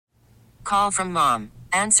Call from mom.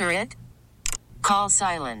 Answer it. Call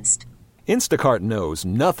silenced. Instacart knows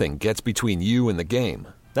nothing gets between you and the game.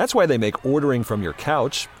 That's why they make ordering from your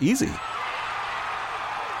couch easy.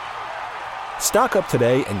 Stock up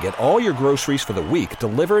today and get all your groceries for the week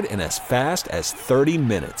delivered in as fast as 30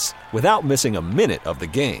 minutes without missing a minute of the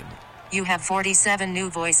game. You have 47 new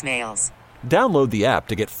voicemails. Download the app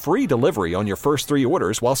to get free delivery on your first 3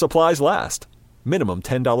 orders while supplies last. Minimum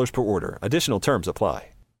 $10 per order. Additional terms apply.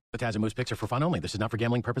 The Taz and Moose picks are for fun only. This is not for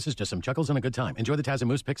gambling purposes, just some chuckles and a good time. Enjoy the Taz and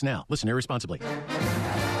Moose picks now. Listen irresponsibly.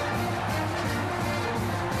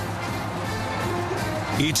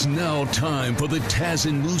 It's now time for the Taz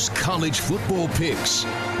and Moose college football picks.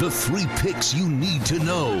 The 3 picks you need to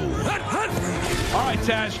know. All right,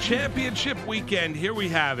 Taz, championship weekend. Here we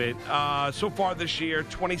have it. So far this year,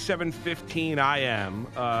 27-15 I am.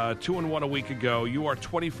 2-1 a week ago. You are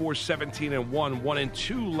 24-17-1,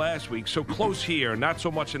 1-2 last week. So close here. Not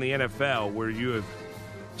so much in the NFL where you have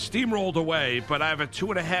steamrolled away, but I have a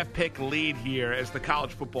 2.5 pick lead here as the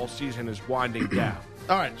college football season is winding down.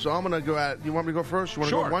 All right, so I'm going to go at. You want me to go first? You want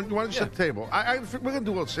Sure. to go? You want to set the table? We're going to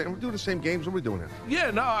do all the same. We're doing the same games. What are we doing here? Yeah,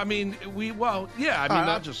 no, I mean,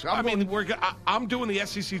 I'm doing the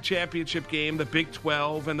SEC championship game, the Big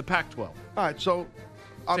 12, and the Pac-12. All right, so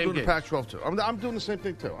I'm Same doing game. the Pac-12 too. I'm doing the same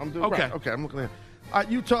thing too. I'm doing Okay. right. Okay, I'm looking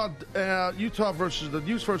at Utah versus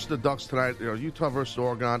the Ducks tonight. Utah versus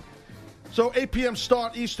Oregon. So 8 p.m.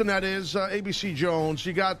 start Eastern. That is ABC Jones.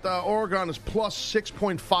 You got Oregon is plus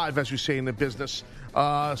 6.5, as we say in the business.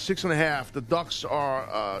 6.5. The Ducks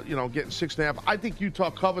are, getting 6.5. I think Utah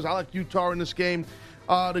covers. I like Utah in this game.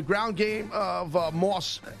 The ground game of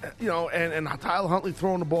Moss, and Tyler Huntley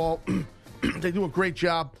throwing the ball. They do a great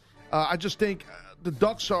job. I just think the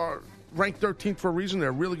Ducks are ranked 13th for a reason. They're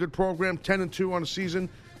a really good program, 10-2 on the season,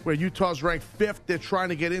 where Utah's ranked 5th. They're trying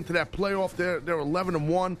to get into that playoff. They're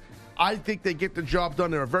 11-1. I think they get the job done.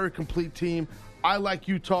 They're a very complete team. I like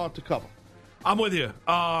Utah to cover. I'm with you.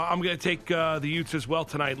 I'm going to take the Utes as well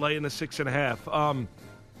tonight, laying the 6.5.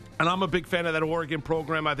 And I'm a big fan of that Oregon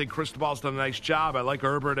program. I think Cristobal's done a nice job. I like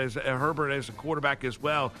Herbert as a quarterback as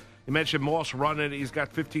well. You mentioned Moss running. He's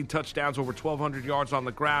got 15 touchdowns, over 1,200 yards on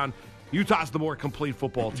the ground. Utah's the more complete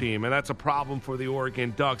football team, and that's a problem for the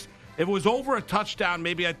Oregon Ducks. If it was over a touchdown,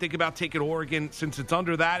 maybe I'd think about taking Oregon. Since it's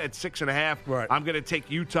under that at 6.5, right. I'm going to take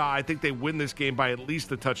Utah. I think they win this game by at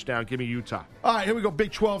least a touchdown. Give me Utah. All right, here we go.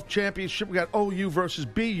 Big 12 championship. We got OU versus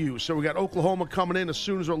BU. So we got Oklahoma coming in as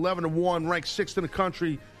soon as they're 11-1, ranked 6th in the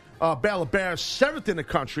country. Baylor Bears 7th in the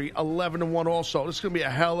country, 11-1 also. This is going to be a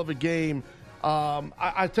hell of a game.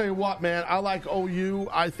 I tell you what, man, I like OU.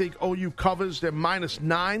 I think OU covers. They're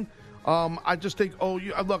 -9. I just think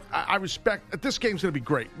OU. Look, I respect. This game's going to be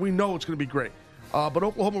great. We know it's going to be great. But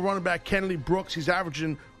Oklahoma running back Kennedy Brooks, he's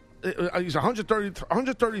averaging. He's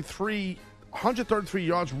 133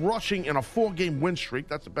 yards rushing in a 4-game win streak.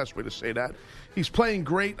 That's the best way to say that. He's playing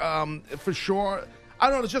great for sure. I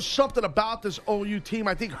don't know. There's just something about this OU team.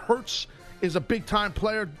 I think Hurts is a big-time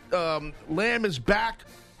player. Lamb is back.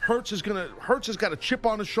 Hurts has got a chip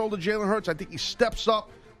on his shoulder. Jalen Hurts. I think he steps up.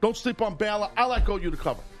 Don't sleep on Baylor. I like OU to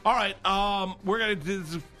cover. All right, we're going to do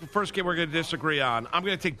this is the first game we're going to disagree on. I'm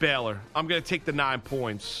going to take Baylor. I'm going to take the 9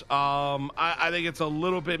 points. I think it's a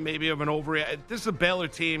little bit maybe of an overreaction. This is a Baylor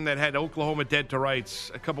team that had Oklahoma dead to rights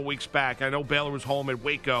a couple weeks back. I know Baylor was home at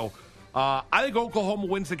Waco. I think Oklahoma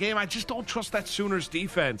wins the game. I just don't trust that Sooners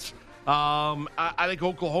defense. I think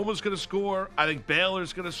Oklahoma's going to score. I think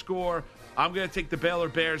Baylor's going to score. I'm going to take the Baylor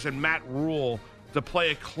Bears and Matt Rule to play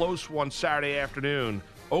a close one Saturday afternoon.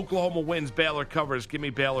 Oklahoma wins, Baylor covers. Give me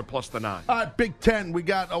Baylor plus the 9. All right, Big Ten. We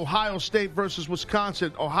got Ohio State versus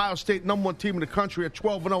Wisconsin. Ohio State, #1 team in the country at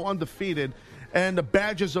 12-0, undefeated. And the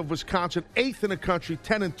Badgers of Wisconsin, 8th in the country,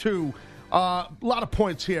 10-2. A lot of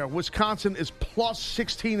points here. Wisconsin is plus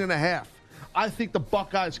 16.5. I think the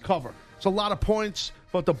Buckeyes cover. It's a lot of points,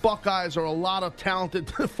 but the Buckeyes are a lot of talented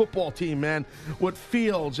football team, man, with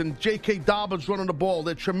Fields and J.K. Dobbins running the ball.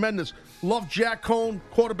 They're tremendous. Love Jack Cohn.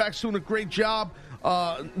 Quarterback's doing a great job.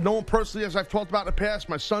 Know him personally, as I've talked about in the past.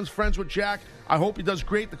 My son's friends with Jack. I hope he does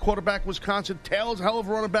great. The quarterback, Wisconsin. Taylor's a hell of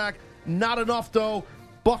a running back. Not enough, though.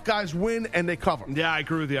 Buckeyes win, and they cover. Yeah, I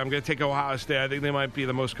agree with you. I'm going to take Ohio State. I think they might be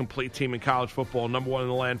the most complete team in college football, #1 in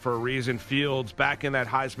the land for a reason. Fields back in that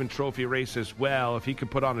Heisman Trophy race as well. If he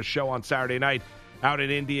could put on a show on Saturday night out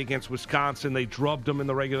in Indy against Wisconsin, they drubbed them in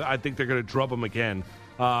the regular. I think they're going to drub them again.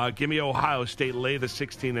 Give me Ohio State, lay the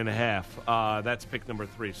 16.5. That's pick number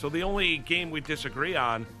 3. So the only game we disagree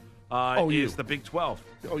on is the Big 12.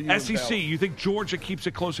 SEC, you think Georgia keeps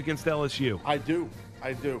it close against LSU? I do.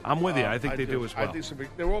 I'm with you. I think they do as well. I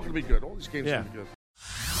think they're all going to be good. All these games are going to be good.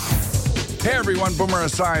 Hey everyone, Boomer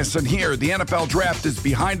Esiason here. The NFL draft is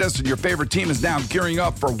behind us and your favorite team is now gearing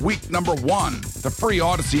up for week number 1. The free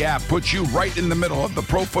Odyssey app puts you right in the middle of the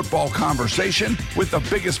pro football conversation with the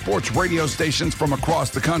biggest sports radio stations from across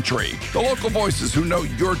the country. The local voices who know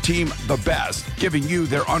your team the best, giving you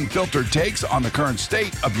their unfiltered takes on the current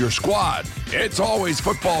state of your squad. It's always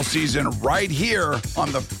football season right here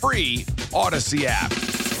on the free Odyssey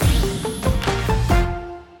app.